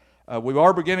We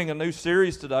are beginning a new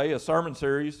series today, a sermon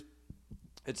series.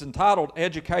 It's entitled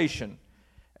Education.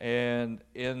 And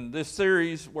in this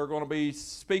series, we're going to be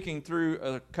speaking through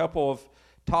a couple of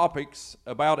topics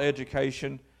about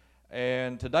education.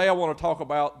 And today I want to talk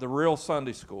about the real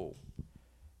Sunday school.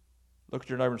 Look at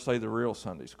your neighbor and say, the real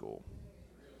Sunday school.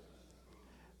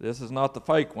 This is not the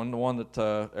fake one, the one that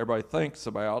everybody thinks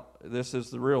about. This is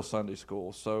the real Sunday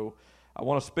school. So I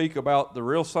want to speak about the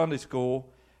real Sunday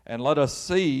school and let us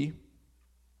see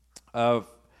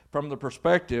from the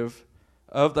perspective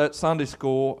of that Sunday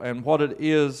school and what it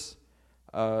is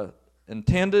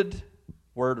intended,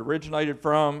 where it originated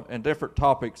from, and different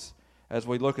topics as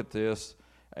we look at this.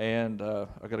 And I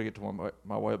got to get to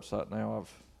my website now.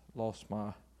 I've lost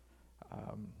my.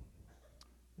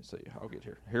 Let's see. I'll get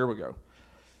here. Here we go.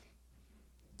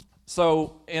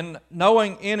 So, in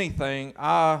knowing anything,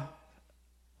 I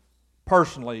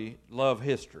personally love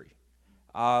history.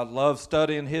 I love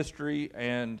studying history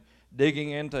and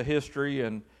digging into history,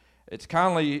 and it's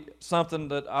kind of something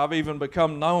that I've even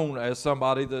become known as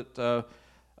somebody that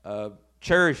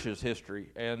cherishes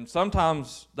history. And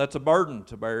sometimes that's a burden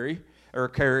to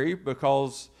carry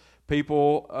because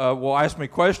people will ask me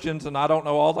questions and I don't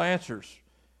know all the answers.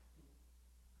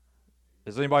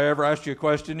 Has anybody ever asked you a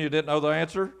question you didn't know the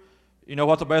answer? You know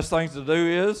what the best thing to do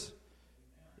is?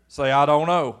 Say, I don't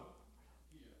know.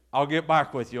 I'll get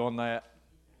back with you on that.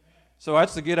 So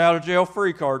that's the get out of jail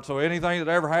free card. So anything that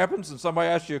ever happens and somebody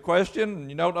asks you a question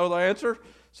and you don't know the answer,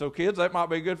 so kids, that might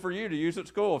be good for you to use at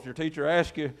school. If your teacher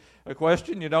asks you a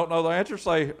question, you don't know the answer,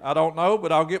 say, I don't know,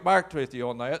 but I'll get back with you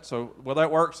on that. So will that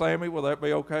work, Sammy? Will that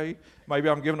be okay? Maybe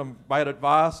I'm giving them bad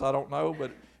advice. I don't know,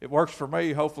 but it works for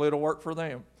me. Hopefully it'll work for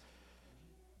them.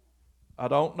 I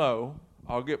don't know.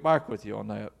 I'll get back with you on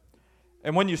that.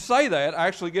 And when you say that,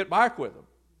 actually get back with them.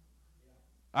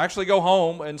 Actually go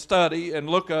home and study and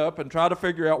look up and try to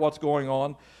figure out what's going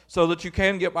on so that you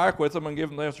can get back with them and give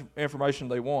them the information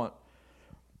they want.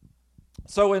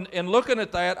 So in looking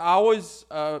at that, I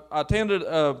attended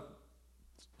a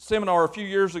seminar a few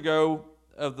years ago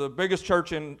of the biggest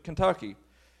church in Kentucky.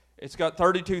 It's got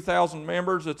 32,000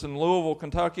 members. It's in Louisville,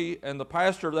 Kentucky, and the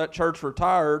pastor of that church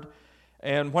retired.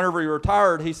 And whenever he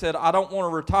retired, he said, I don't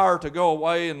want to retire to go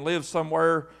away and live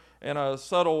somewhere in a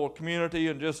subtle community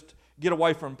and just get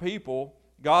away from people.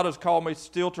 God has called me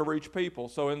still to reach people.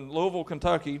 So in Louisville,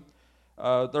 Kentucky,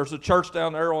 there's a church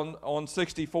down there on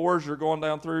 64 as you're going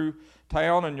down through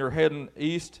town and you're heading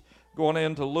east, going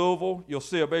into Louisville. You'll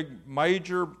see a big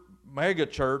major mega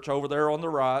church over there on the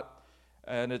right,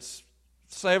 and it's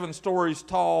 7 stories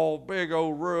tall, big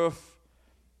old roof,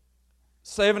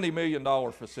 $70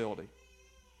 million facility.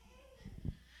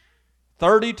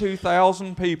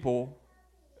 32,000 people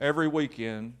every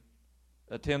weekend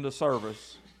attend a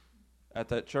service at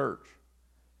that church.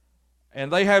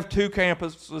 And they have 2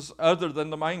 campuses other than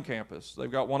the main campus. They've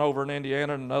got one over in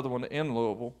Indiana and another one in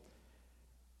Louisville.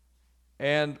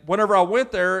 And whenever I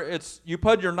went there, you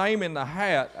put your name in the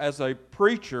hat as a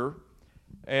preacher,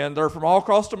 and they're from all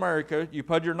across America. You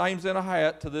put your names in a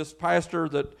hat to this pastor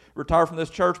that retired from this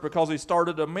church because he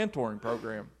started a mentoring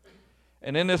program.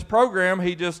 And in this program,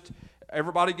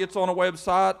 everybody gets on a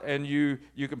website, and you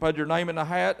can put your name in the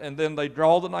hat, and then they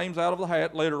draw the names out of the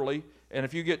hat, literally. And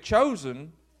if you get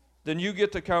chosen, then you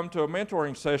get to come to a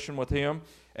mentoring session with him,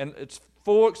 and it's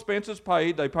full expenses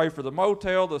paid. They pay for the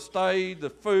motel, the stay, the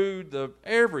food,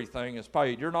 everything is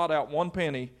paid. You're not out one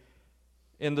penny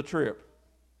in the trip.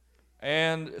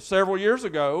 And several years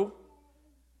ago,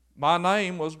 my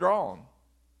name was drawn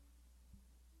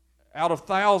out of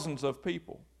thousands of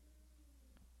people.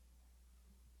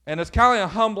 And it's kind of a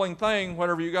humbling thing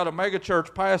whenever you got a mega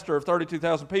church pastor of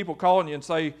 32,000 people calling you and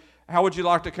say, how would you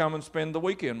like to come and spend the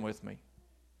weekend with me?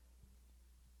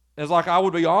 It's like I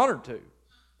would be honored to.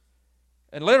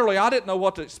 And literally I didn't know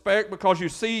what to expect because you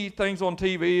see things on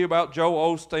TV about Joe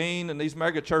Osteen and these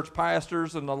mega church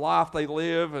pastors and the life they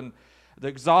live and the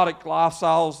exotic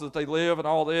lifestyles that they live and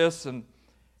all this. And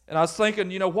I was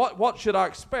thinking, what should I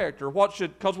expect, or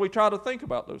because we try to think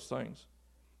about those things.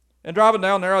 And driving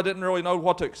down there, I didn't really know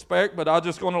what to expect, but I was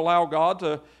just going to allow God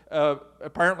to,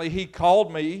 apparently He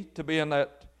called me to be in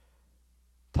that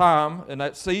time, in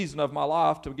that season of my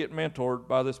life, to get mentored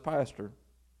by this pastor.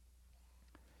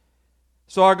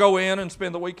 So I go in and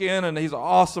spend the weekend, and he's an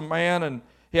awesome man, and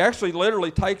he actually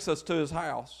literally takes us to his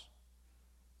house.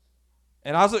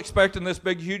 And I was expecting this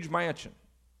big, huge mansion,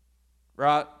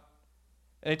 right?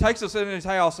 And he takes us in his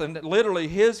house, and literally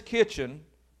his kitchen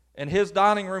and his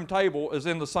dining room table is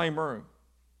in the same room,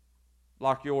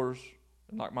 like yours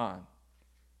and like mine.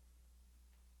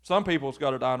 Some people's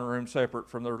got a dining room separate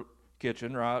from their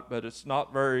kitchen, right? But it's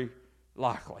not very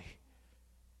likely.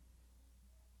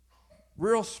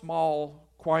 real small,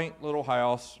 quaint little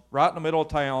house right in the middle of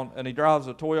town, and he drives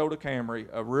a Toyota Camry,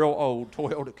 a real old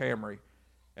Toyota Camry,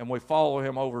 and we follow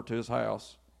him over to his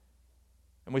house.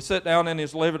 And we sit down in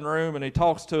his living room, and he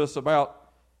talks to us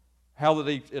about how that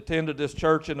he attended this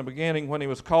church in the beginning when he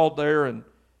was called there, and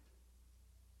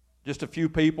just a few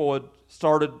people had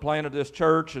planted this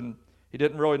church, and he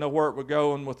didn't really know where it would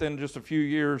go, and within just a few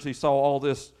years he saw all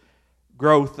this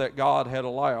growth that God had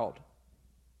allowed.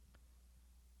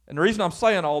 And the reason I'm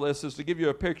saying all this is to give you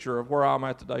a picture of where I'm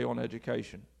at today on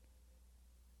education.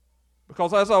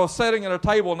 Because as I was sitting at a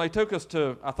table and they took us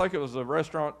to, I think it was a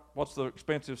restaurant, what's the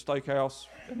expensive steakhouse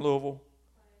in Louisville?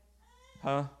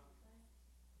 Huh?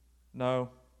 No.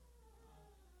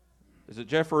 Is it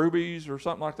Jeff Ruby's or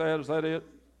something like that? Is that it?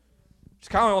 It's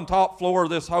kind of on the top floor of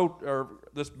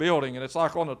this building, and it's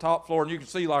like on the top floor, and you can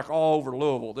see like all over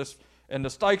Louisville. And the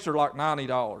steaks are like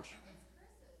 $90.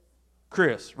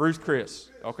 Ruth Chris.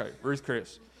 Okay, Ruth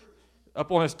Chris.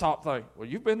 Up on this top thing. Well,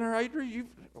 you've been there, Adri?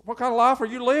 What kind of life are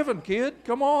you living, kid?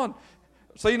 Come on.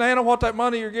 See, Nana, what that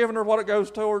money you're giving her, what it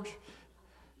goes towards?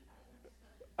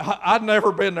 I'd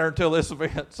never been there until this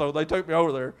event, so they took me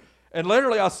over there. And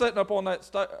literally, I was sitting up on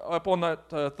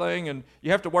that thing, and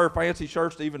you have to wear fancy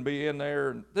shirts to even be in there.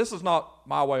 And this is not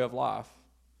my way of life.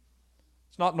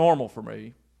 It's not normal for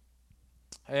me.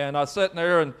 And I was sitting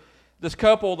there, and this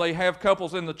couple, they have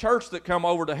couples in the church that come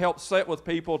over to help sit with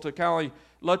people to kind of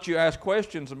let you ask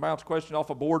questions and bounce questions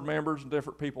off of board members and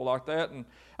different people like that. And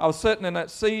I was sitting in that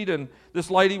seat, and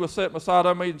this lady was sitting beside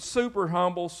of me, super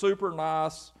humble, super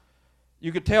nice.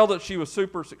 You could tell that she was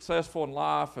super successful in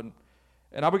life. And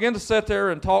I began to sit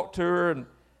there and talk to her, and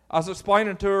I was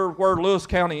explaining to her where Lewis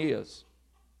County is.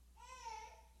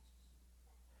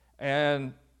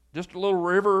 And just a little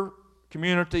river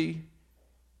community,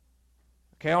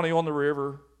 county on the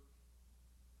river,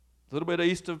 a little bit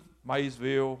east of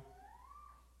Maysville.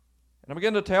 And I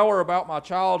began to tell her about my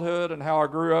childhood and how I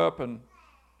grew up, and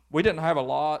we didn't have a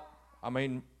lot. I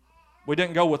mean, we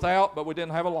didn't go without, but we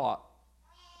didn't have a lot.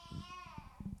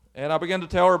 And I began to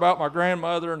tell her about my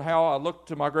grandmother and how I looked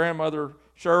to my grandmother,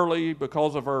 Shirley,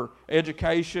 because of her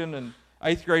education and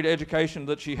 8th grade education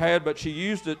that she had, but she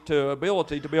used it to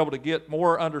ability to be able to get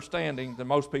more understanding than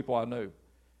most people I knew.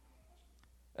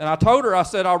 And I told her, I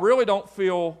said, I really don't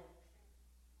feel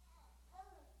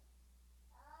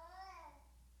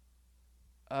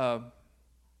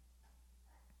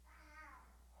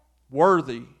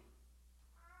worthy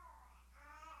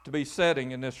to be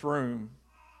sitting in this room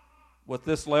with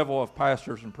this level of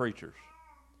pastors and preachers.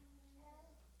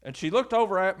 And she looked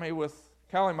over at me with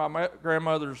kind of my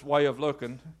grandmother's way of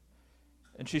looking,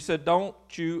 and she said, don't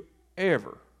you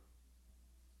ever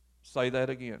say that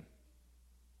again.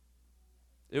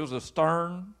 It was a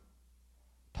stern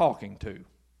talking to.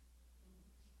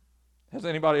 Has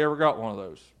anybody ever got one of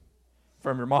those?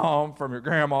 From your mom, from your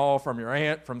grandma, from your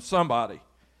aunt, from somebody.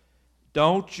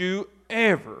 Don't you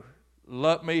ever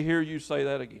let me hear you say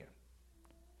that again.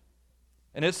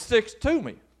 And it sticks to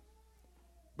me.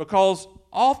 Because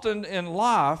often in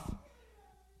life,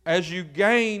 as you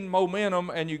gain momentum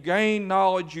and you gain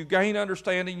knowledge, you gain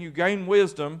understanding, you gain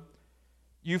wisdom,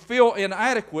 you feel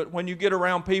inadequate when you get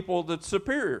around people that's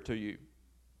superior to you.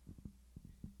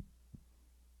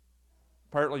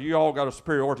 Apparently you all got a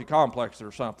superiority complex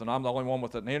or something. I'm the only one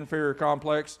with an inferior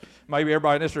complex. Maybe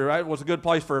everybody in this room, that was a good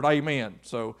place for an amen.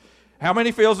 So how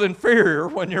many feels inferior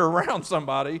when you're around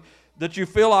somebody that you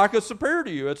feel like is superior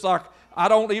to you? It's like, I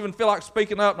don't even feel like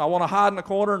speaking up, and I want to hide in the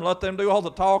corner and let them do all the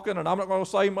talking, and I'm not going to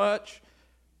say much.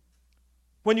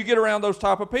 When you get around those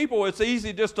type of people, it's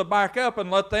easy just to back up and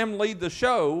let them lead the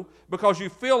show because you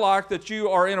feel like that you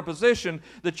are in a position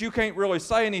that you can't really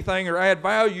say anything or add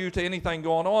value to anything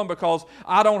going on because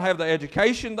I don't have the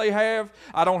education they have,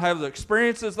 I don't have the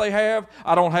experiences they have,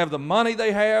 I don't have the money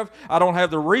they have, I don't have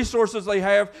the resources they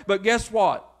have. But guess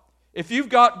what? If you've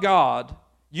got God,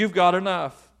 you've got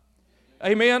enough.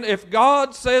 Amen. If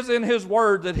God says in His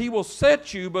Word that He will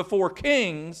set you before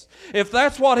kings, if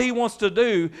that's what He wants to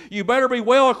do, you better be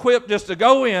well equipped just to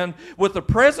go in with the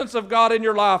presence of God in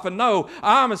your life and know,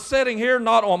 I'm sitting here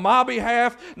not on my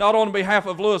behalf, not on behalf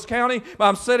of Lewis County, but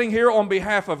I'm sitting here on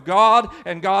behalf of God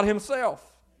and God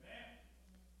Himself.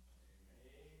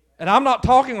 And I'm not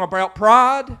talking about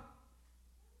pride.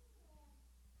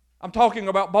 I'm talking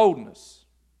about boldness.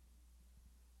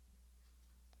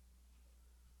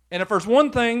 And if there's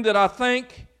one thing that I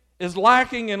think is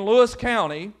lacking in Lewis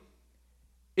County,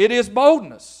 it is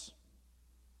boldness.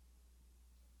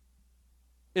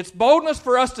 It's boldness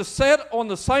for us to sit on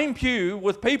the same pew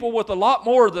with people with a lot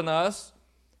more than us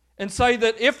and say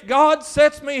that if God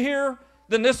sets me here,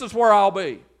 then this is where I'll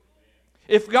be.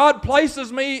 If God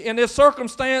places me in this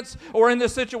circumstance or in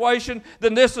this situation,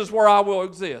 then this is where I will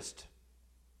exist.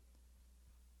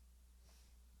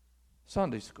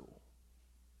 Sunday school.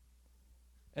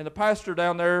 And the pastor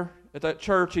down there at that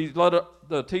church, he let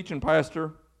the teaching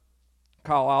pastor,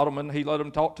 Kyle Alderman, he let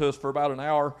him talk to us for about an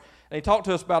hour, and he talked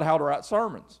to us about how to write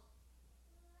sermons.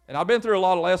 And I've been through a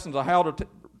lot of lessons of how to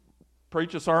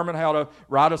preach a sermon, how to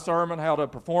write a sermon, how to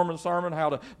perform a sermon,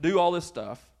 how to do all this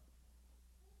stuff.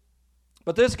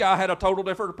 But this guy had a total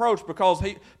different approach because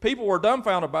people were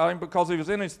dumbfounded about him because he was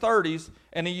in his 30s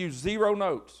and he used 0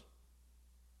 notes.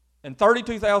 And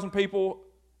 32,000 people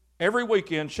every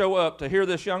weekend show up to hear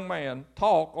this young man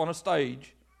talk on a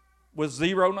stage with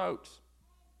 0 notes.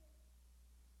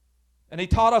 And he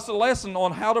taught us a lesson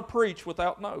on how to preach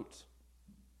without notes.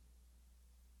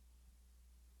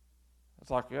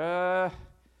 It's like, I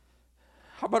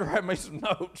better have me some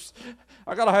notes.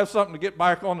 I got to have something to get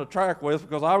back on the track with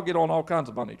because I'll get on all kinds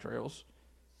of bunny trails.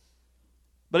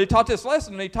 But he taught this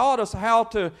lesson, and he taught us how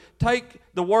to take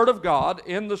the Word of God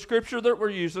in the Scripture that we're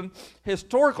using,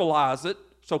 historicalize it,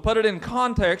 so put it in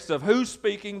context of who's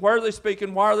speaking, where are they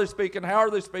speaking, why are they speaking, how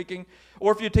are they speaking.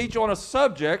 Or if you teach on a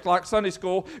subject like Sunday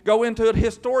school, go into it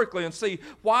historically and see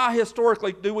why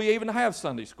historically do we even have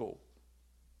Sunday school.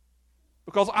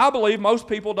 Because I believe most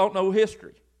people don't know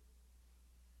history.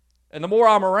 And the more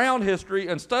I'm around history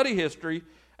and study history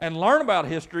and learn about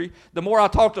history, the more I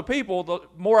talk to people, the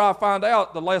more I find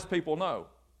out, the less people know,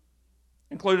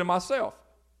 including myself.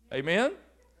 Amen?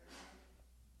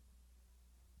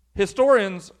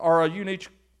 Historians are a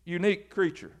unique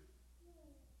creature.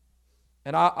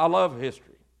 And I love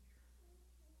history.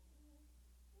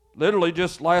 Literally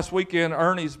just last weekend,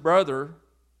 Ernie's brother,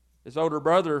 his older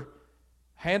brother,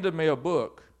 handed me a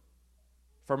book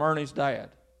from Ernie's dad,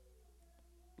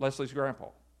 Leslie's grandpa.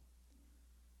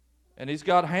 And he's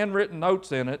got handwritten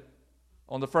notes in it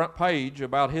on the front page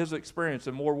about his experience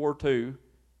in World War II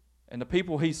and the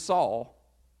people he saw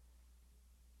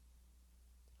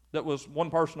that was one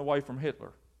person away from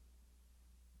Hitler.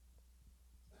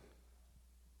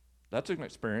 That's an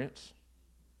experience.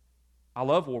 I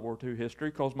love World War II history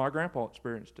because my grandpa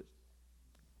experienced it.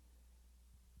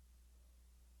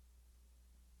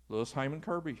 Lewis Hayman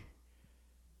Kirby,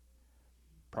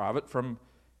 private from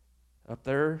up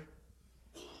there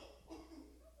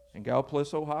in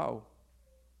Gallipolis, Ohio.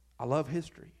 I love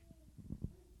history.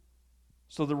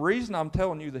 So the reason I'm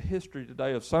telling you the history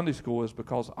today of Sunday school is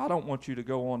because I don't want you to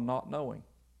go on not knowing.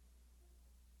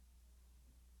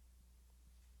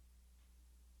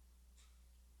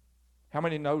 How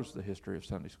many knows the history of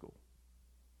Sunday school?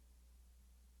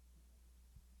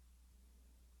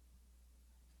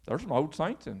 There's some old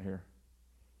saints in here.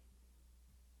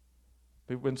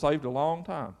 People been saved a long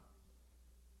time.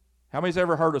 How many's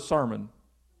ever heard a sermon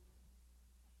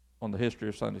on the history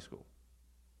of Sunday school?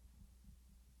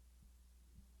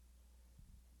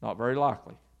 Not very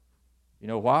likely. You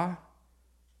know why?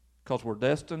 Because we're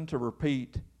destined to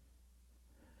repeat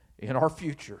in our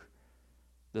future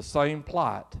the same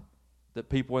plight that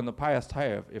people in the past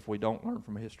have if we don't learn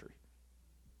from history.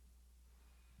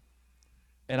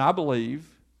 And I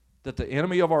believe that the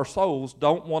enemy of our souls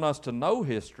don't want us to know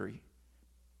history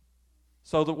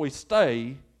so that we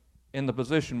stay in the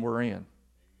position we're in.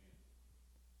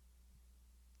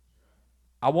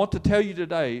 I want to tell you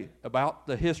today about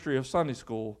the history of Sunday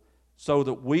school so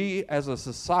that we as a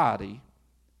society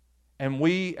and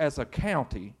we as a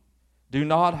county do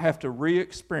not have to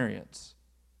re-experience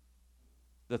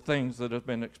the things that have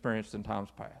been experienced in times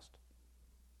past.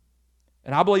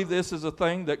 And I believe this is a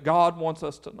thing that God wants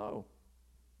us to know.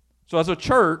 So as a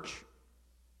church,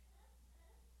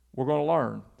 we're going to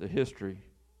learn the history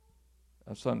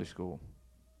of Sunday school.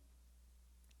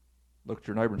 Look at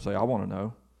your neighbor and say, I want to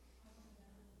know.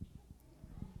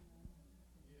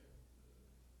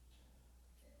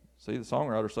 See the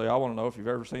songwriter say, I want to know if you've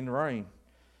ever seen the rain.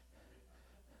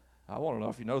 I want to know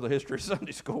if you know the history of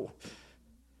Sunday school.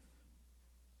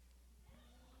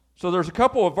 So there's a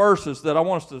couple of verses that I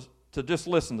want us to just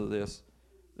listen to this.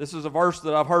 This is a verse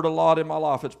that I've heard a lot in my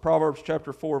life. It's Proverbs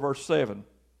chapter 4, verse 7.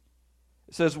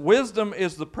 It says, wisdom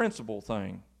is the principal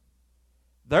thing.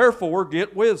 Therefore,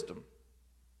 get wisdom.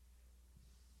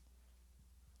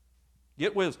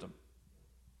 Get wisdom.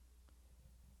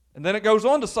 And then it goes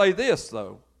on to say this,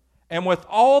 though. And with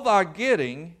all thy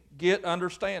getting, get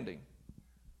understanding.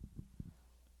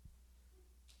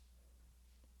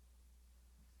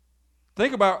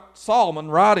 Think about Solomon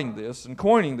writing this and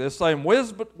coining this, saying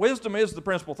wisdom is the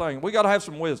principal thing. We got to have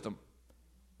some wisdom.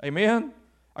 Amen?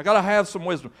 I got to have some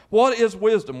wisdom. What is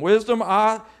wisdom? Wisdom,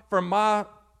 from my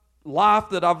life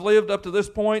that I've lived up to this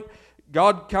point,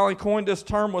 God kind of coined this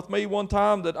term with me one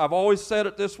time that I've always said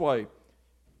it this way.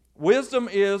 Wisdom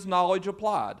is knowledge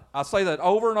applied. I say that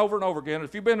over and over and over again.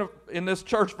 If you've been in this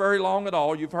church very long at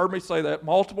all, you've heard me say that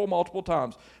multiple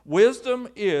times. Wisdom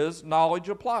is knowledge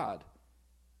applied.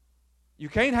 You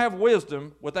can't have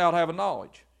wisdom without having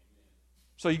knowledge.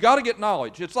 So you got to get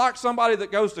knowledge. It's like somebody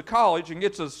that goes to college and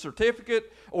gets a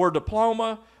certificate or a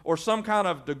diploma or some kind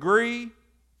of degree.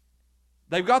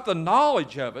 They've got the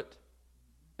knowledge of it,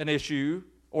 an issue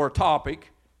or a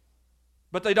topic,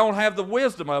 but they don't have the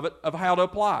wisdom of it, of how to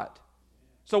apply it.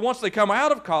 So once they come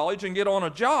out of college and get on a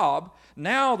job,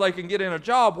 now they can get in a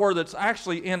job where that's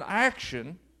actually in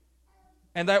action,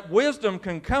 and that wisdom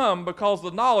can come because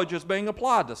the knowledge is being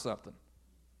applied to something.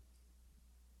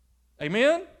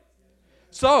 Amen?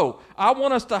 So, I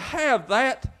want us to have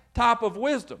that type of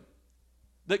wisdom.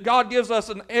 That God gives us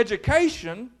an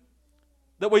education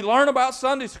that we learn about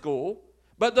Sunday school,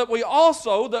 but that we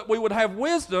also, that we would have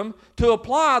wisdom to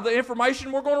apply the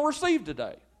information we're going to receive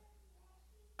today.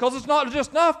 Because it's not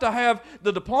just enough to have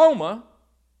the diploma.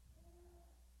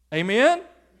 Amen?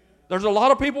 There's a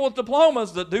lot of people with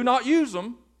diplomas that do not use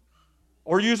them,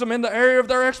 or use them in the area of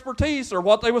their expertise or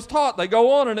what they was taught. They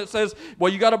go on and it says,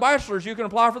 well, you got a bachelor's, you can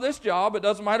apply for this job. It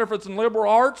doesn't matter if it's in liberal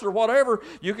arts or whatever.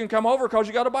 You can come over because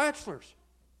you got a bachelor's.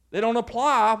 They don't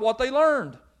apply what they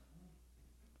learned.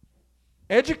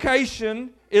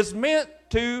 Education is meant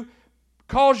to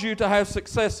cause you to have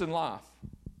success in life.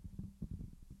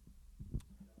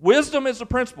 Wisdom is the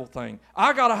principal thing.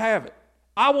 I got to have it.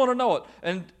 I want to know it.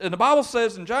 And the Bible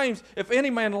says in James, if any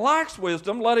man lacks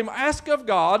wisdom, let him ask of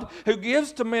God, who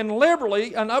gives to men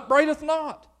liberally and upbraideth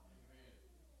not.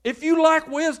 If you lack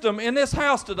wisdom in this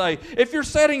house today, if you're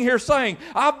sitting here saying,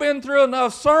 I've been through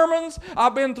enough sermons,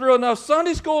 I've been through enough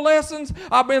Sunday school lessons,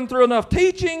 I've been through enough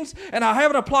teachings, and I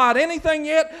haven't applied anything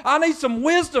yet, I need some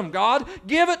wisdom, God.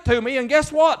 Give it to me. And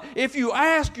guess what? If you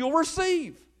ask, you'll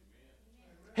receive.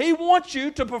 He wants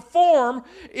you to perform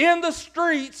in the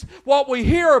streets what we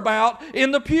hear about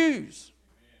in the pews.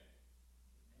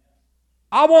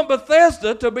 I want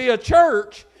Bethesda to be a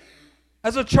church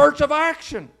as a church of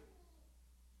action.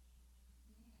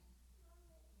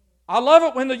 I love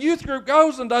it when the youth group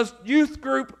goes and does youth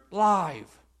group live.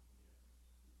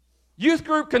 Youth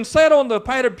group can sit on the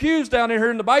padded pews down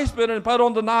here in the basement and put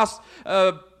on the nice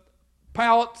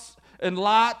pallets and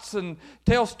lights and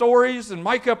tell stories and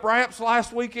make up raps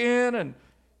last weekend, and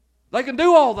they can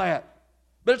do all that.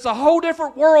 But it's a whole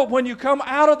different world when you come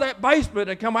out of that basement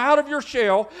and come out of your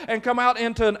shell and come out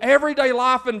into an everyday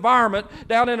life environment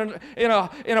down in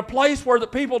a place where the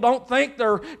people don't think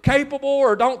they're capable,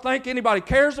 or don't think anybody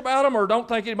cares about them, or don't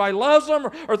think anybody loves them,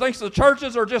 or thinks the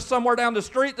churches are just somewhere down the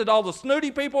street that all the snooty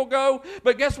people go.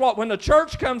 But guess what? When the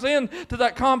church comes in to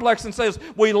that complex and says,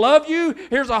 we love you,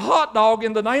 here's a hot dog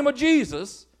in the name of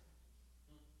Jesus,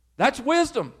 that's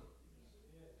wisdom.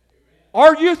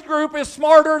 Our youth group is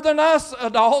smarter than us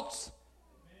adults.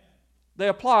 They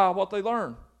apply what they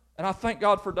learn. And I thank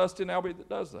God for Dusty and Albie that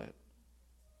does that.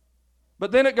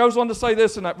 But then it goes on to say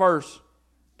this in that verse,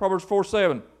 Proverbs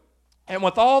 4:7. And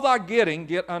with all thy getting,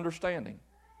 get understanding.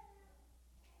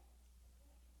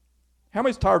 How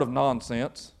many's tired of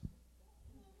nonsense?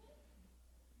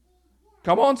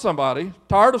 Come on, somebody.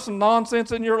 Tired of some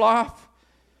nonsense in your life?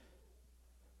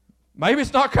 Maybe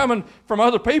it's not coming from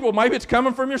other people. Maybe it's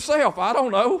coming from yourself. I don't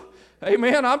know.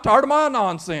 Amen. I'm tired of my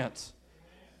nonsense.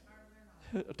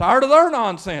 Tired of their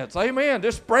nonsense. Amen.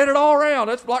 Just spread it all around.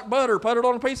 It's like butter. Put it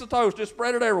on a piece of toast. Just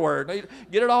spread it everywhere.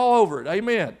 Get it all over it.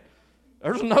 Amen.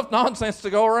 There's enough nonsense to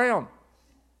go around.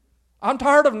 I'm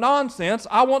tired of nonsense.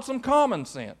 I want some common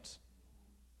sense.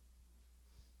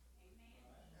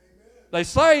 They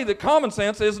say that common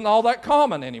sense isn't all that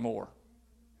common anymore.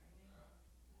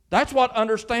 That's what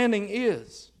understanding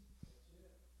is.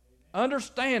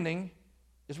 Understanding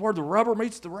is where the rubber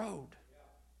meets the road.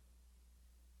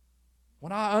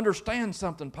 When I understand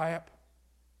something, Pap,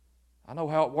 I know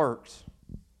how it works.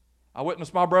 I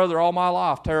witnessed my brother all my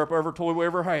life tear up every toy we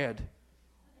ever had.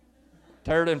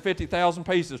 Tear it in 50,000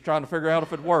 pieces trying to figure out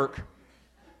if it'd work.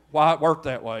 Why it worked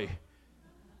that way.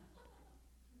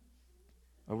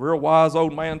 A real wise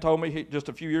old man told me just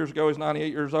a few years ago, he's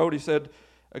 98 years old, he said,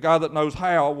 a guy that knows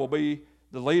how will be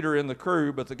the leader in the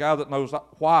crew, but the guy that knows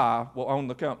why will own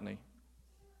the company.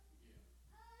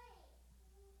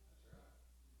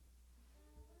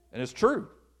 And it's true.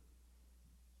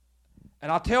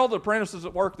 And I tell the apprentices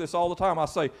at work this all the time. I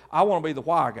say, I want to be the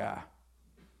why guy.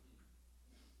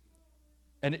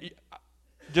 And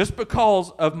just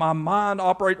because of my mind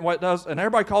operating the way it does, and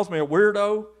everybody calls me a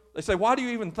weirdo, they say, why do you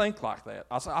even think like that?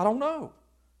 I say, I don't know.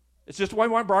 It's just the way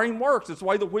my brain works. It's the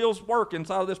way the wheels work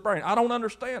inside of this brain. I don't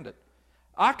understand it.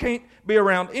 I can't be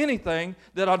around anything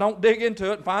that I don't dig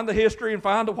into it and find the history and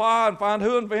find the why and find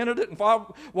who invented it and find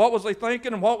what was they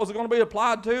thinking and what was it going to be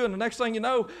applied to. And the next thing you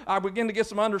know, I begin to get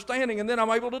some understanding, and then I'm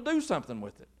able to do something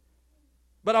with it.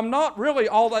 But I'm not really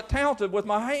all that talented with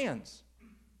my hands.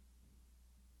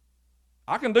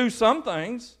 I can do some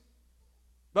things,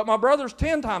 but my brother's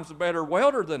 10 times a better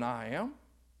welder than I am.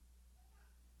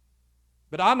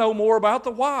 But I know more about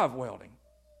the why of welding.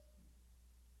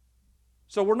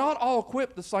 So we're not all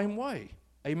equipped the same way.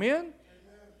 Amen? Amen?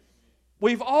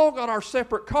 We've all got our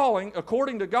separate calling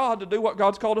according to God to do what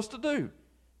God's called us to do.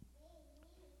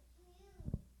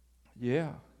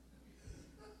 Yeah.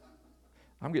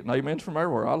 I'm getting amens from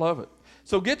everywhere. I love it.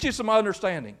 So get you some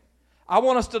understanding. I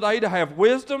want us today to have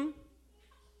wisdom.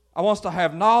 I want us to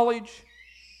have knowledge.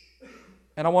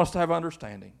 And I want us to have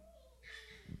understanding.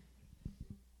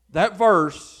 That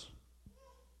verse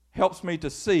helps me to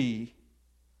see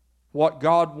what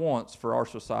God wants for our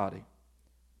society.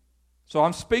 So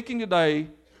I'm speaking today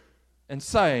and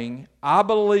saying, I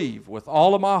believe with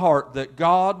all of my heart that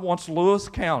God wants Lewis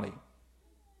County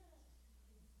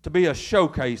to be a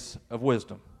showcase of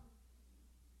wisdom.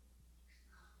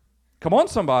 Come on,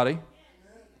 somebody.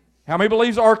 How many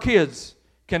believes our kids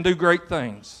can do great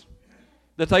things?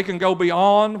 That they can go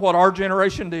beyond what our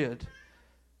generation did?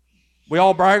 We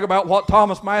all brag about what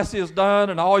Thomas Massey has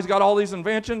done and always got all these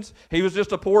inventions. He was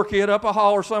just a poor kid up a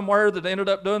holler somewhere that ended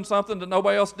up doing something that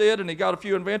nobody else did, and he got a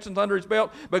few inventions under his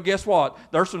belt. But guess what?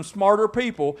 There's some smarter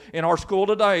people in our school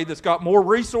today that's got more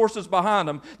resources behind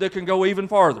them that can go even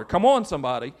farther. Come on,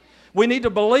 somebody. We need to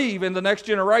believe in the next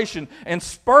generation and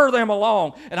spur them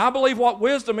along. And I believe what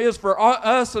wisdom is for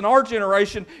us and our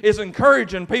generation is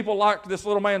encouraging people like this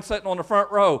little man sitting on the front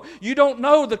row. You don't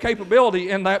know the capability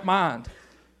in that mind.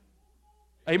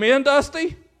 Amen,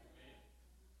 Dusty?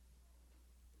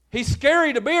 He's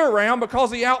scary to be around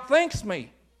because he outthinks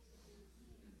me.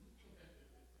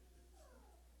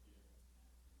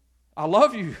 I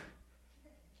love you,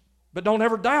 but don't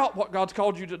ever doubt what God's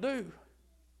called you to do.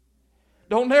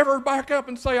 Don't ever back up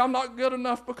and say, I'm not good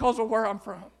enough because of where I'm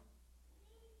from.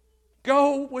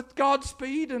 Go with God's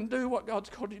speed and do what God's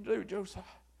called you to do, Josiah.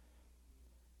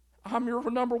 I'm your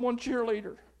number one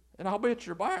cheerleader. And I'll be at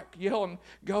your back yelling,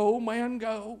 go, man,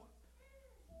 go.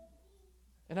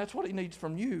 And that's what he needs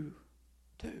from you,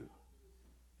 too.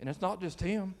 And it's not just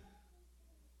him.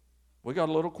 We got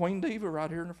a little Queen Diva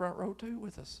right here in the front row, too,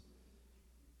 with us.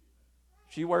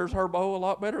 She wears her bow a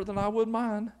lot better than I would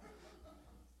mine.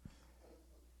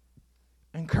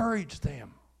 Encourage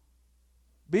them.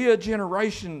 Be a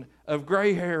generation of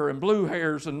gray hair and blue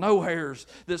hairs and no hairs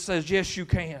that says, yes, you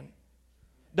can.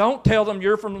 Don't tell them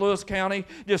you're from Lewis County.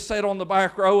 Just sit on the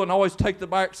back row and always take the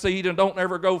back seat and don't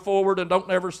ever go forward and don't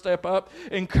ever step up.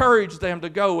 Encourage them to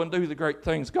go and do the great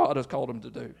things God has called them to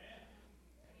do.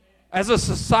 As a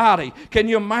society, can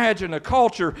you imagine a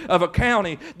culture of a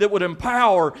county that would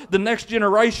empower the next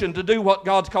generation to do what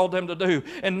God's called them to do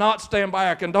and not stand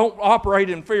back and don't operate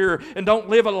in fear and don't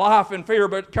live a life in fear,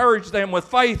 but encourage them with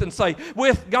faith and say,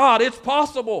 with God, it's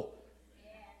possible.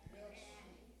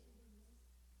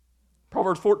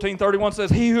 Proverbs 14:31 says,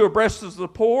 he who oppresses the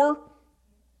poor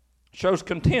shows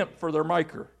contempt for their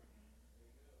maker.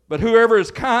 But whoever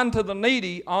is kind to the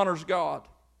needy honors God.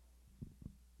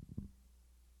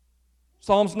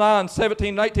 Psalms 9:17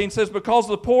 and 18 says, because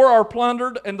the poor are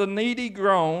plundered and the needy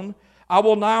groan, I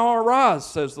will now arise,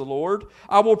 says the Lord.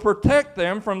 I will protect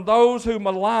them from those who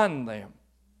malign them.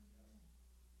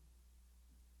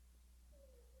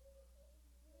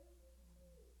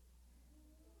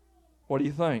 What do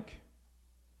you think?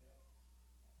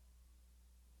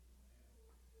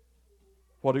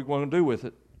 What are we going to do with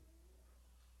it?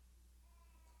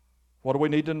 What do we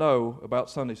need to know about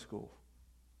Sunday school?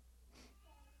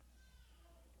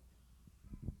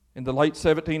 In the late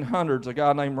 1700s, a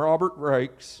guy named Robert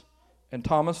Raikes and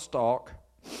Thomas Stock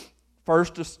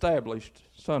first established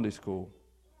Sunday school.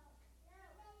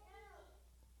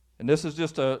 And this is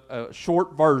just a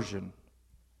short version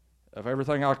of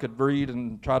everything I could read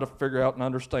and try to figure out and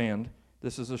understand.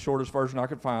 This is the shortest version I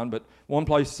could find, but one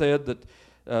place said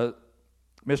that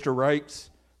Mr. Raikes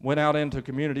went out into a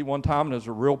community one time, and it was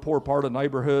a real poor part of the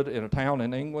neighborhood in a town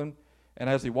in England, and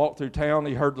as he walked through town,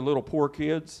 he heard the little poor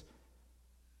kids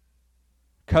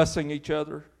cussing each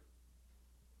other,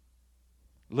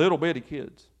 little bitty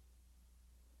kids.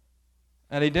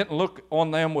 And he didn't look on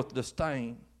them with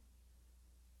disdain,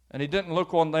 and he didn't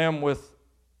look on them with,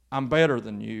 I'm better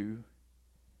than you.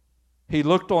 He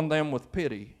looked on them with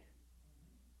pity,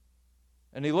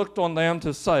 and he looked on them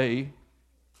to say,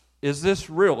 is this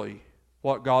really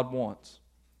what God wants?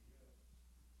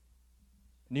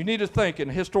 And you need to think in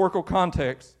historical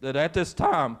context that at this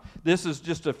time, this is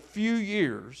just a few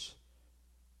years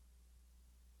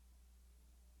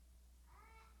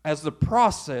as the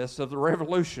process of the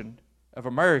revolution of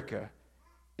America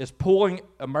is pulling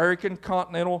American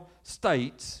continental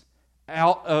states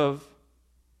out of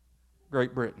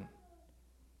Great Britain.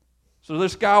 So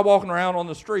this guy walking around on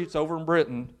the streets over in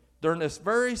Britain during this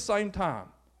very same time,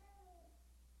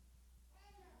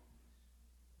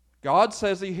 God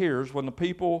says he hears when the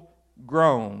people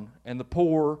groan and the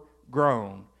poor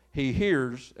groan. He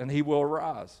hears and he will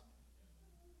arise.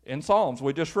 In Psalms,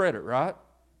 we just read it, right?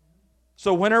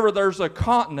 So whenever there's a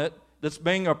continent that's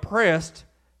being oppressed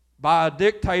by a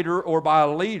dictator or by a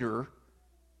leader,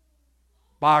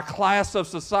 by a class of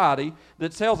society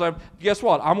that tells them, guess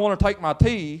what, I'm going to take my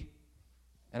tea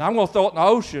and I'm going to throw it in the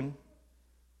ocean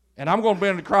and I'm going to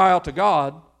begin to cry out to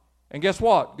God, and guess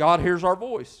what? God hears our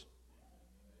voice.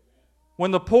 When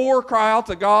the poor cry out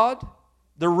to God,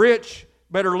 the rich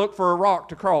better look for a rock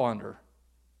to crawl under.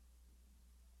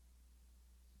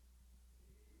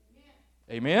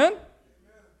 Amen?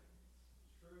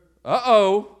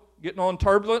 Uh-oh, getting on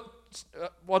turbulent.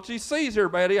 What he sees here,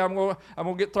 Betty, I'm going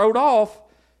to get thrown off.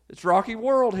 It's rocky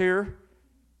world here.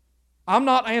 I'm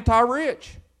not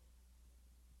anti-rich.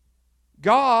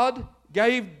 God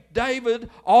gave David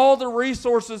all the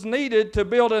resources needed to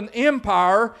build an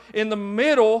empire in the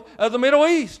middle of the Middle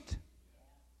East.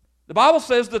 The Bible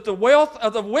says that the wealth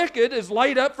of the wicked is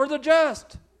laid up for the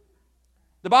just.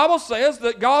 The Bible says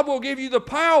that God will give you the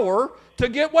power to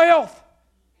get wealth.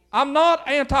 I'm not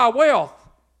anti-wealth.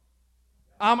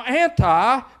 I'm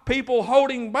anti-people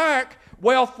holding back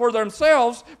wealth for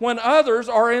themselves when others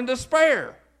are in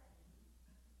despair.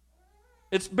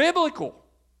 It's biblical.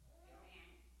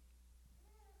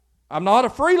 I'm not a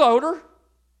freeloader.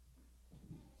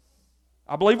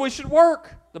 I believe we should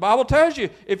work. The Bible tells you,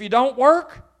 if you don't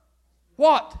work,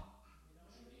 what?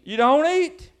 You don't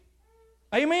eat.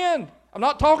 Amen. I'm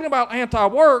not talking about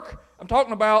anti-work. I'm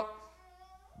talking about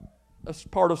a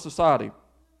part of society.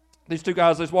 These two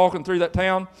guys, they was walking through that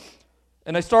town,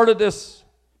 and they started this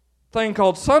thing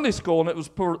called Sunday school, and it was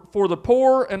for the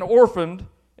poor and orphaned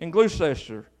in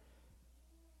Gloucester.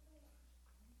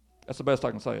 That's the best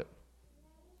I can say it.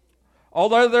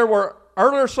 Although there were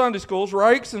earlier Sunday schools,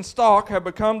 Rakes and Stock have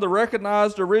become the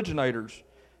recognized originators.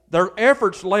 Their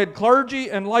efforts led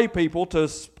clergy and lay people to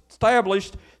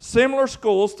establish similar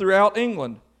schools throughout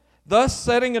England, thus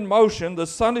setting in motion the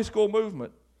Sunday school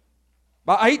movement.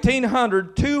 By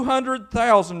 1800,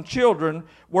 200,000 children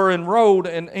were enrolled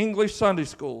in English Sunday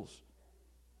schools.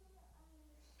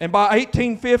 And by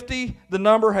 1850, the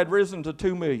number had risen to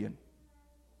 2 million.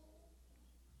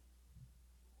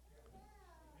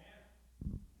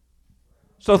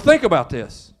 So think about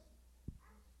this.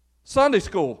 Sunday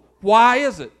school. Why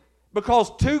is it?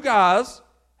 Because two guys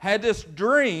had this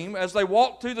dream as they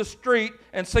walked through the street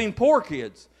and seen poor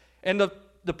kids. And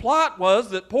the plot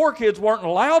was that poor kids weren't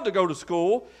allowed to go to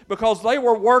school because they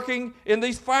were working in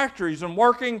these factories and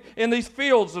working in these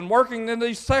fields and working in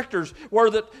these sectors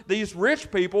where these rich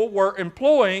people were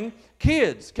employing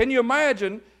kids. Can you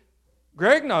imagine?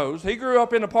 Greg knows. He grew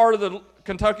up in a part of the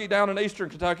Kentucky, down in eastern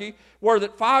Kentucky, where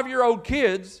that 5-year-old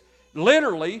kids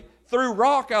literally threw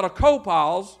rock out of coal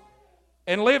piles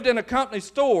and lived in a company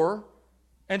store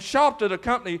and shopped at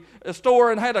a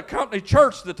store and had a company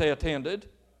church that they attended.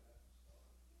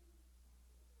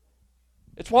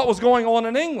 It's what was going on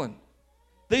in England.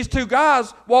 These two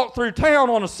guys walked through town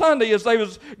on a Sunday as they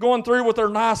was going through with their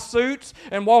nice suits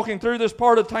and walking through this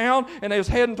part of town, and they was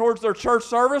heading towards their church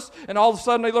service, and all of a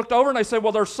sudden they looked over and they said,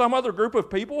 well, there's some other group of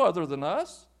people other than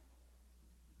us.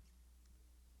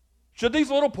 Should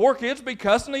these little poor kids be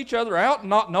cussing each other out and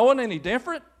not knowing any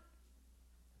different?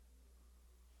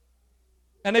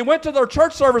 And they went to their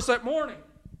church service that morning.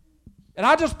 And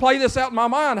I just play this out in my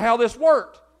mind how this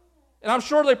worked. And I'm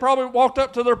sure they probably walked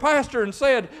up to their pastor and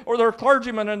said, or their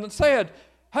clergyman and said,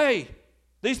 hey,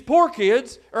 these poor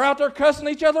kids are out there cussing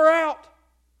each other out.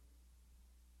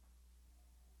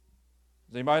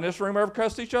 Has anybody in this room ever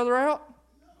cussed each other out?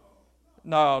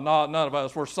 No, none of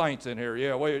us. We're saints in here.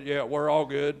 Yeah, we're all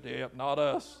good. Yeah, not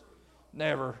us.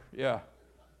 Never. Yeah.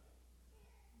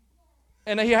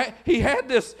 And he had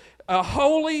this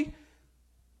holy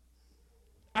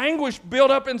anguish built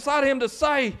up inside him to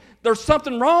say, there's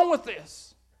something wrong with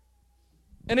this.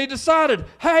 And he decided,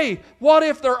 hey, what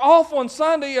if they're off on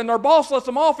Sunday and their boss lets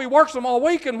them off, he works them all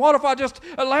week, and what if I just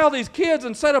allow these kids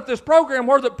and set up this program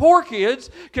where the poor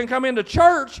kids can come into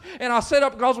church, and I set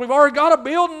up, because we've already got a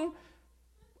building.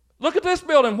 Look at this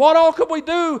building. What all could we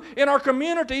do in our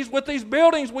communities with these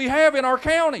buildings we have in our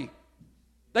county?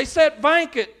 They sat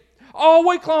vacant all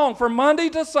week long from Monday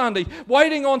to Sunday,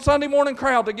 waiting on Sunday morning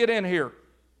crowd to get in here.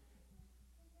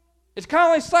 It's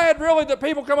kind of sad, really, that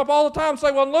people come up all the time and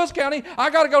say, well, in Lewis County, I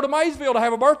got to go to Maysville to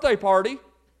have a birthday party.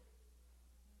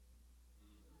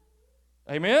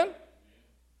 Amen?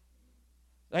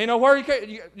 Ain't nowhere you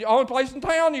can. The only place in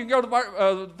town you can go to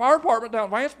the fire department down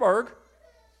in Vanceburg.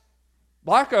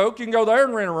 Black Oak, you can go there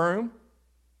and rent a room.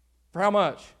 For how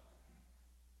much?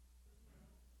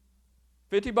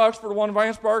 $50 for the one in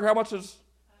Vanceburg. How much is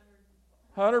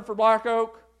 100 for Black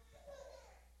Oak?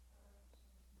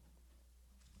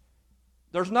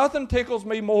 There's nothing tickles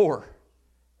me more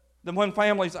than when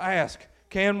families ask,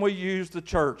 can we use the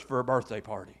church for a birthday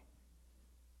party?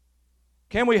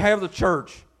 Can we have the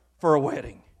church for a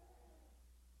wedding?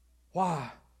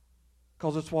 Why?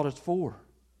 Because it's what it's for.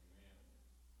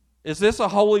 Is this a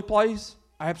holy place?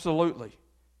 Absolutely.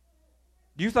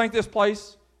 Do you think this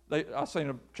place, I seen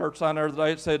a church sign the other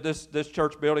day that said this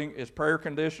church building is prayer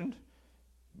conditioned?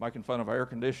 Making fun of air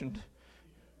conditioned.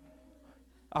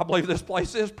 I believe this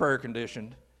place is prayer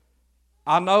conditioned.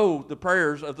 I know the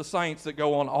prayers of the saints that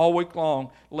go on all week long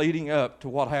leading up to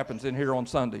what happens in here on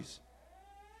Sundays.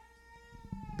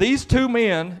 These two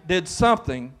men did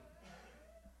something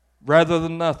rather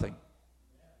than nothing.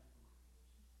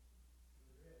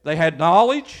 They had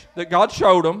knowledge that God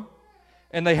showed them,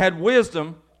 and they had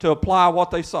wisdom to apply what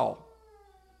they saw.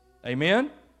 Amen?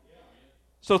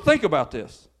 So think about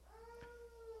this.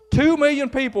 2 million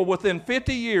people within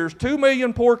 50 years, 2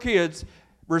 million poor kids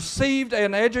received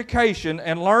an education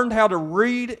and learned how to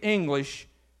read English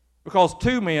because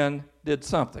 2 men did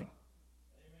something.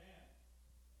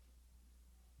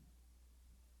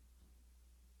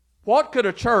 What could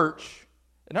a church,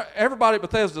 and everybody at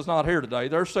Bethesda is not here today.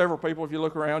 There's several people, if you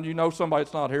look around, you know somebody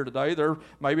that's not here today. They're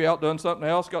maybe out doing something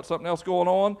else, got something else going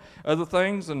on, other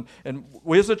things, and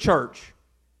we as a church,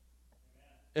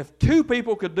 if 2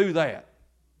 people could do that,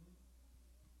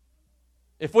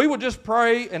 if we would just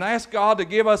pray and ask God to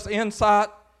give us insight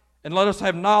and let us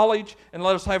have knowledge and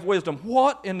let us have wisdom,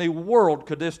 what in the world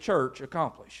could this church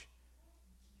accomplish?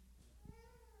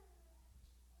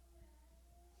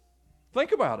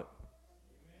 Think about it.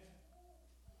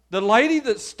 The lady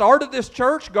that started this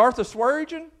church, Gartha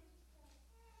Swearingen,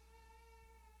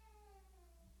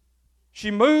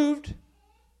 she moved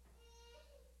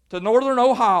to northern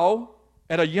Ohio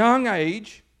at a young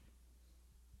age,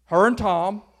 her and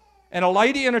Tom, and a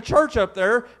lady in a church up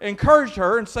there encouraged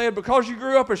her and said, because you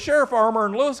grew up a sheriff farmer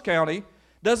in Lewis County,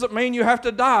 doesn't mean you have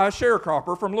to die a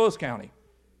sharecropper from Lewis County.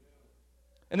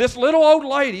 And this little old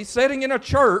lady sitting in a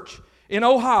church in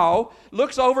Ohio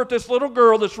looks over at this little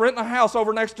girl that's renting a house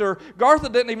over next to her.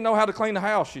 Gartha didn't even know how to clean the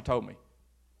house, she told me.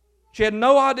 She had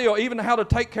no idea even how to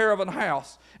take care of a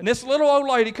house. And this little old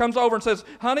lady comes over and says,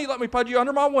 honey, let me put you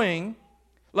under my wing.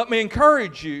 Let me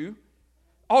encourage you.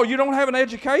 Oh, you don't have an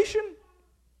education?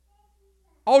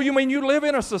 Oh, you mean you live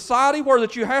in a society where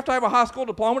that you have to have a high school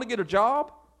diploma to get a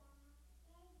job?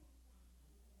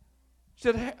 She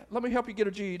said, hey, let me help you get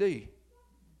a GED.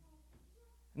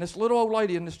 And this little old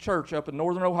lady in this church up in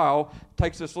northern Ohio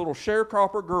takes this little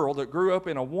sharecropper girl that grew up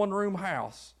in a one-room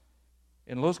house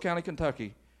in Lewis County,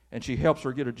 Kentucky, and she helps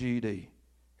her get a GED.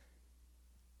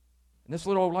 And this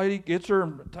little old lady gets her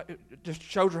and just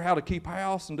shows her how to keep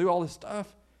house and do all this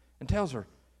stuff and tells her,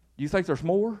 do you think there's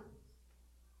more?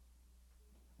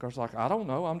 Girl's like, I don't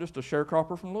know. I'm just a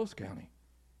sharecropper from Lewis County.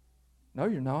 No,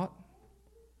 you're not.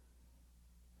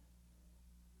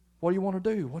 What do you want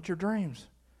to do? What's your dreams?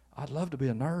 I'd love to be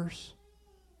a nurse.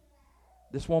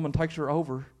 This woman takes her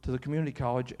over to the community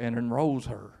college and enrolls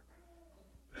her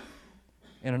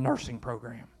in a nursing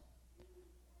program.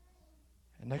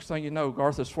 And next thing you know,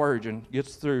 Gartha Swearingen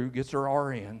gets through, gets her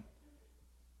RN.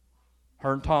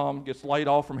 Her and Tom gets laid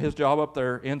off from his job up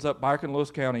there, ends up back in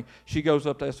Lewis County. She goes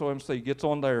up to SOMC, gets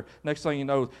on there. Next thing you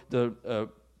know, the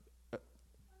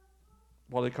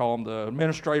what do they call them? The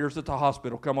administrators at the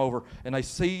hospital come over, and they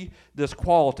see this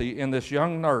quality in this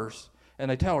young nurse,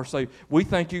 and they tell her, say, we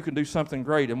think you can do something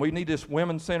great, and we need this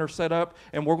women's center set up,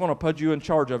 and we're going to put you in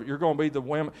charge of it. You're going to be the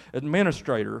women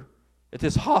administrator at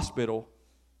this hospital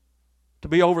to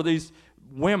be over these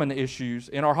women issues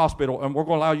in our hospital, and we're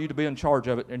going to allow you to be in charge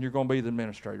of it, and you're going to be the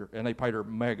administrator. And they paid her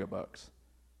mega bucks.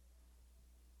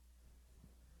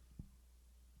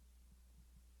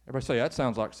 Everybody say, that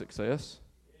sounds like success.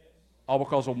 All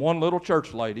because of one little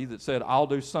church lady that said, I'll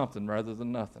do something rather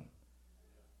than nothing.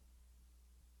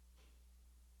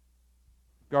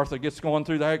 Gartha gets going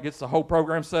through that, gets the whole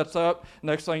program sets up.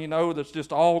 Next thing you know, that's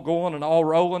just all going and all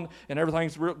rolling, and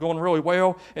everything's going really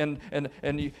well. And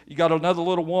you got another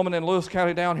little woman in Lewis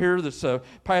County down here that's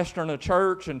pastoring a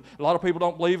church, and a lot of people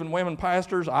don't believe in women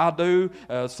pastors. I do.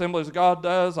 Assemblies of God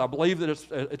does. I believe that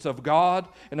it's of God.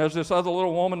 And there's this other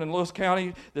little woman in Lewis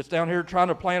County that's down here trying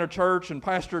to plant a church and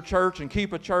pastor a church and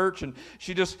keep a church, and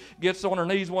she just gets on her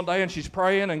knees one day and she's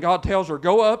praying, and God tells her,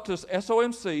 go up to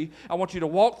SOMC. I want you to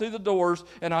walk through the doors,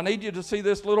 and I need you to see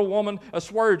this little woman, a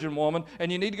Swearingen woman,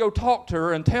 and you need to go talk to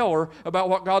her and tell her about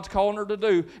what God's calling her to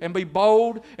do, and be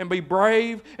bold and be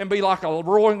brave and be like a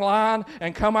roaring lion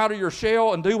and come out of your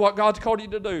shell and do what God's called you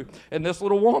to do. And this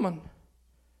little woman,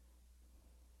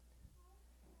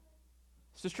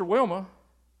 Sister Wilma,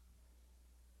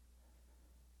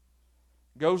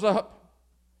 goes up,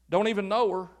 don't even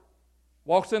know her,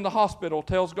 walks in the hospital,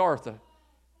 tells Gartha,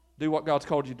 do what God's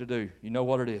called you to do. You know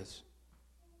what it is.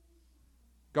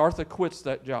 Gartha quits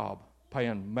that job,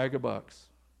 paying mega bucks,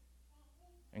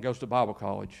 and goes to Bible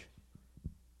college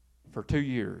for 2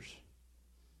 years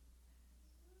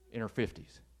in her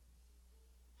 50s.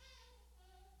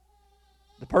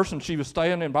 The person she was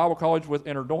staying in Bible college with,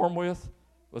 in her dorm with,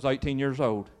 was 18 years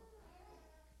old.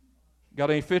 Got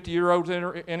any 50-year-olds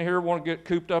in here want to get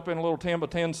cooped up in a little 10 by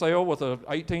 10 cell with an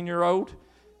 18-year-old?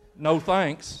 No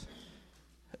thanks.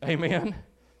 Amen.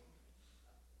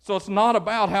 So it's not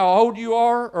about how old you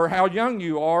are or how young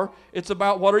you are. It's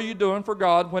about what are you doing for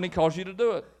God when He calls you to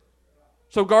do it.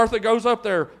 So Gartha goes up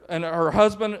there, and her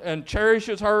husband and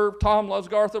cherishes her. Tom loves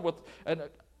Gartha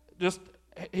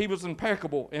he was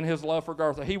impeccable in his love for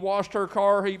Gartha. He washed her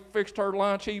car. He fixed her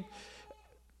lunch.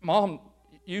 Mom,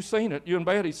 you've seen it. You and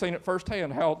Betty seen it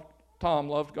firsthand how Tom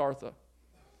loved Gartha.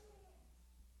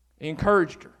 He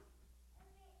encouraged her.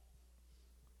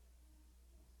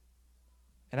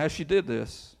 And as she did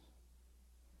this,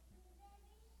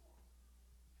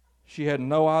 she had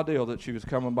no idea that she was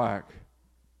coming back.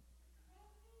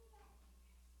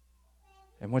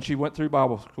 And when she went through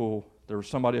Bible school, there was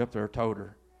somebody up there who told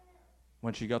her,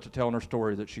 when she got to telling her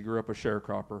story, that she grew up a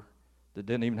sharecropper that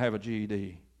didn't even have a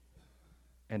GED,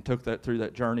 and took that through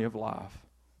that journey of life,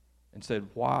 and said,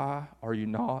 why are you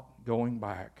not going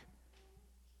back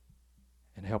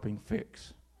and helping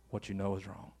fix what you know is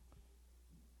wrong?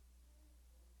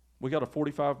 We got a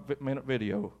 45-minute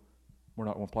video, we're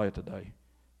not going to play it today,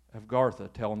 of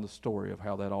Gartha telling the story of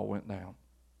how that all went down.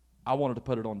 I wanted to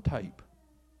put it on tape.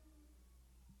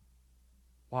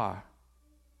 Why?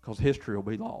 Because history will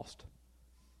be lost.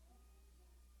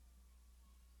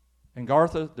 And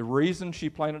Gartha, the reason she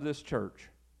planted this church,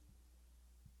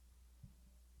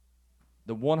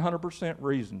 the 100%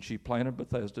 reason she planted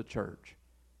Bethesda Church,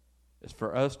 is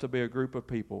for us to be a group of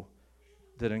people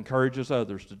that encourages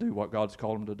others to do what God's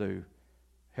called them to do.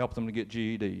 Help them to get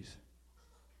GEDs.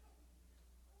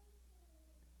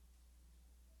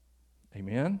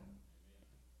 Amen?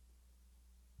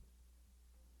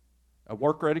 A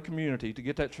work-ready community, to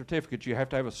get that certificate, you have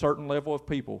to have a certain level of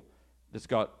people that's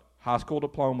got high school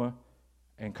diploma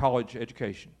and college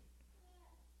education.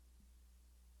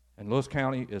 And Lewis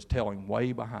County is tailing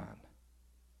way behind.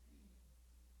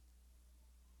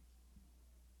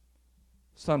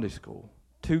 Sunday school,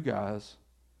 2 guys,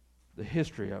 the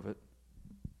history of it.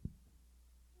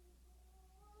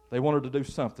 They wanted to do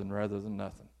something rather than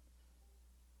nothing.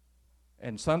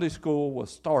 And Sunday school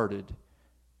was started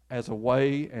as a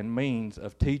way and means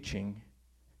of teaching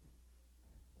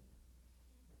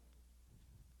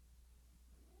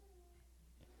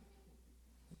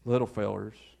little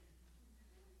fellers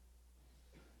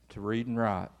to read and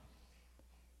write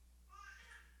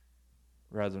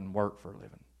rather than work for a living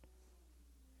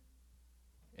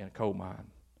in a coal mine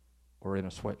or in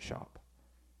a sweatshop.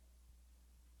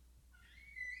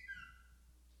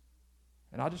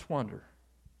 And I just wonder,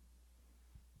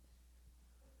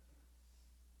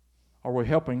 are we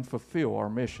helping fulfill our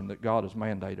mission that God has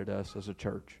mandated us as a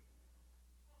church?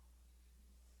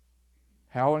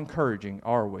 How encouraging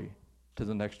are we to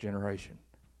the next generation?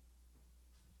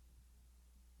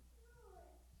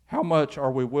 How much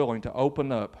are we willing to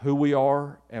open up who we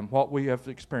are and what we have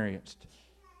experienced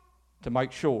to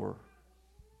make sure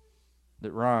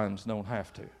that Ryan's don't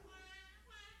have to?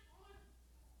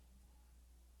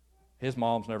 His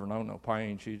mom's never known no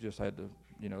pain. She just had the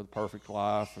perfect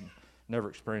life and never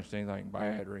experienced anything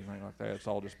bad or anything like that. It's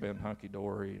all just been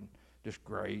hunky-dory and just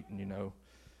great, and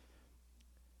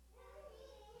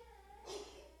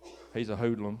he's a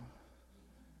hoodlum.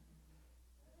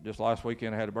 Just last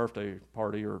weekend I had a birthday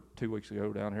party, or 2 weeks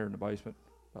ago, down here in the basement,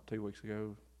 about 2 weeks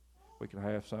ago, week and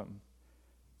a half, something.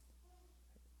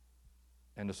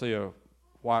 And to see a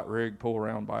white rig pull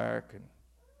around back, and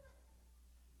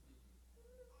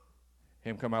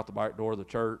him come out the back door of the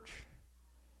church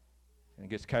and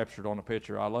gets captured on a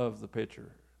picture. I love the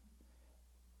picture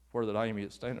where that Amy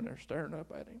is standing there staring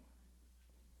up at him.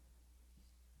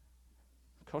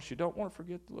 Because you don't want to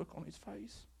forget the look on his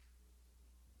face.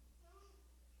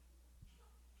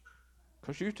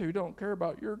 Because you two don't care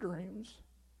about your dreams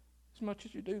as much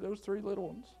as you do those three little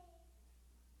ones.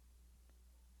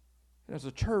 And as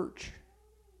a church,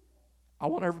 I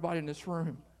want everybody in this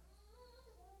room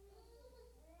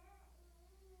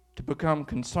to become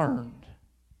concerned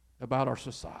about our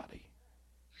society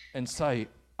and say,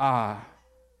 I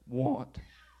want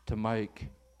to make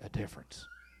a difference.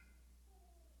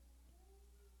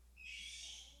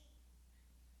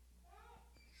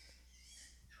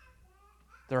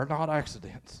 There are not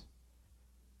accidents.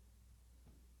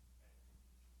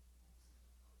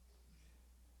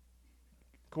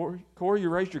 Corey, you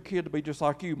raised your kid to be just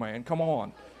like you, man. Come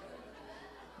on.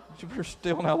 You're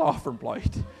stealing out the offering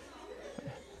plate.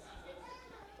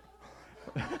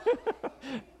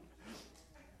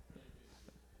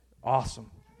 Awesome.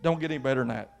 Don't get any better than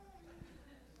that.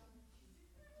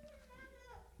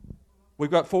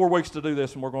 We've got 4 weeks to do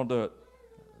this, and we're going to do it.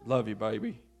 Love you,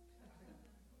 baby.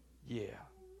 Yeah.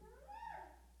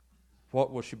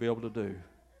 What will she be able to do?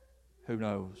 Who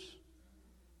knows?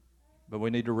 But we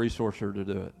need to resource her to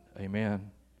do it.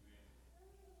 Amen.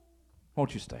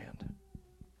 Won't you stand?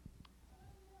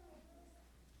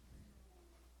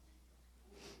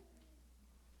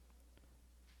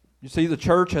 You see, the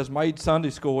church has made Sunday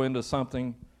school into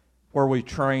something where we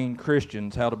train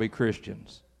Christians how to be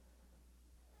Christians.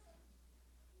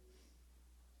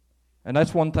 And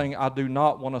that's one thing I do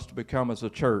not want us to become as a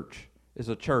church, is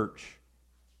a church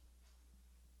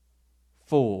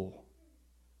full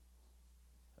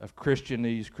of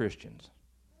Christianese Christians.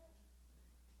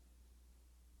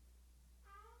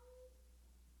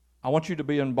 I want you to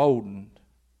be emboldened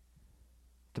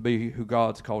to be who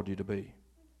God's called you to be.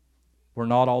 We're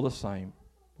not all the same.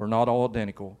 We're not all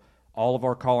identical. All of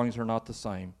our callings are not the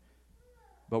same.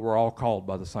 But we're all called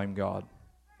by the same God.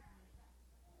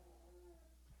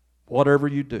 Whatever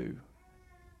you do,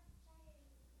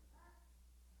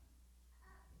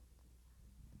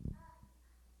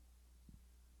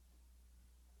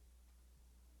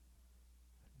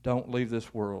 don't leave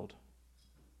this world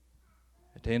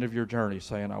at the end of your journey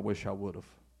saying, I wish I would have.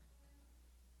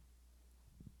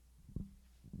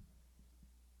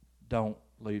 Don't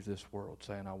leave this world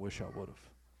saying, I wish I would have.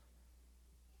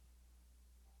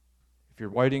 If you're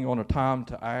waiting on a time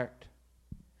to act,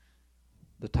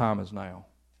 the time is now.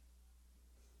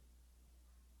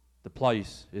 The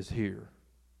place is here.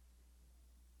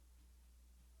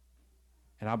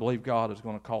 And I believe God is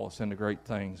going to call us into great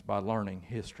things by learning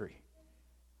history.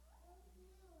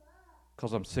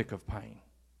 Because I'm sick of pain.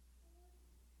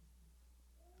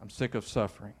 I'm sick of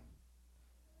suffering.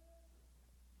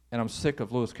 And I'm sick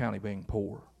of Lewis County being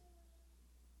poor.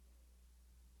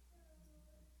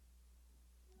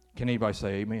 Can anybody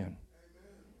say amen? Amen.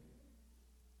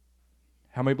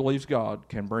 How many believes God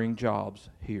can bring jobs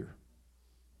here?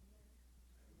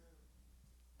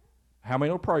 How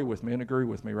many will pray with me and agree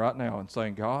with me right now and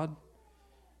saying, God,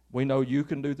 we know you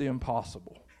can do the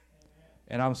impossible.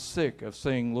 And I'm sick of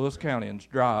seeing Lewis Countyans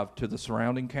drive to the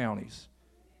surrounding counties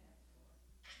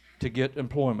to get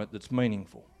employment that's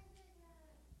meaningful.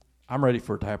 I'm ready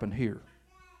for it to happen here.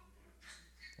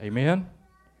 Amen?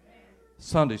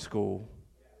 Sunday school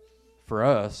for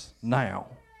us now.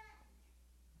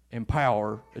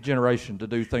 Empower a generation to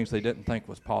do things they didn't think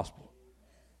was possible.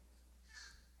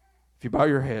 If you bow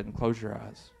your head and close your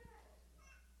eyes.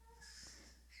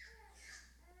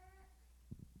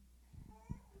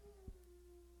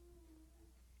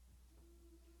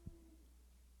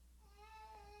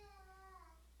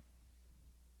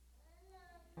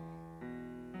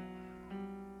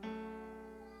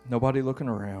 Nobody looking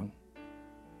around.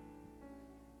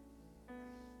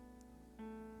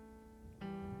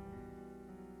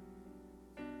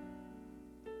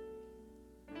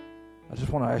 I just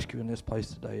want to ask you in this place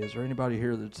today, is there anybody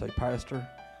here that'd say, Pastor,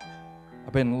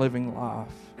 I've been living life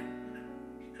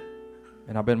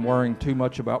and I've been worrying too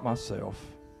much about myself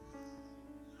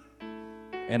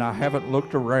and I haven't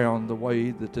looked around the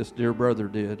way that this dear brother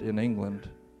did in England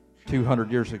 200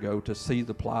 years ago to see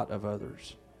the plight of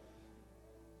others.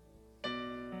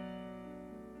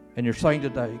 And you're saying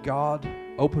today, God,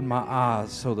 open my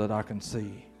eyes so that I can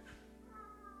see.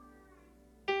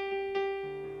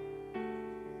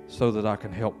 So that I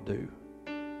can help do.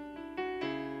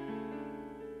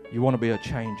 You want to be a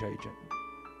change agent.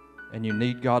 And you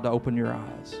need God to open your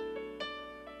eyes.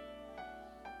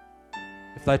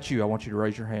 If that's you, I want you to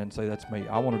raise your hand and say, that's me.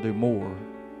 I want to do more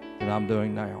than I'm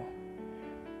doing now.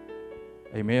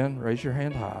 Amen. Raise your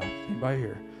hand high. Anybody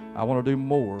here? I want to do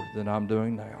more than I'm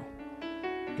doing now.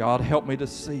 God, help me to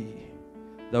see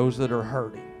those that are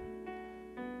hurting.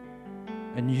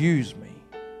 And use me.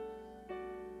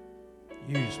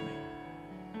 Use me.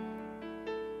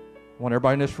 I want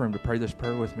everybody in this room to pray this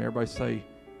prayer with me. Everybody say,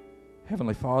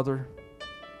 Heavenly Father,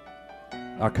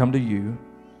 I come to you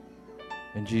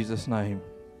in Jesus' name.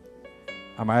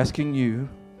 I'm asking you,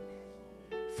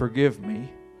 forgive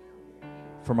me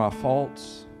for my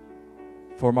faults,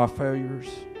 for my failures,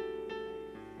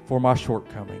 for my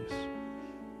shortcomings.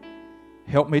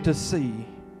 Help me to see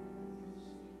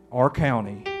our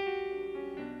county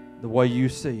the way you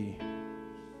see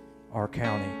our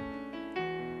county.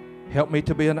 Help me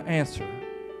to be an answer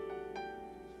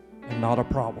and not a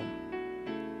problem.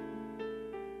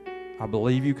 I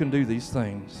believe you can do these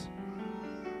things.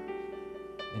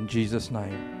 In Jesus'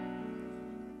 name,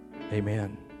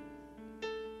 amen.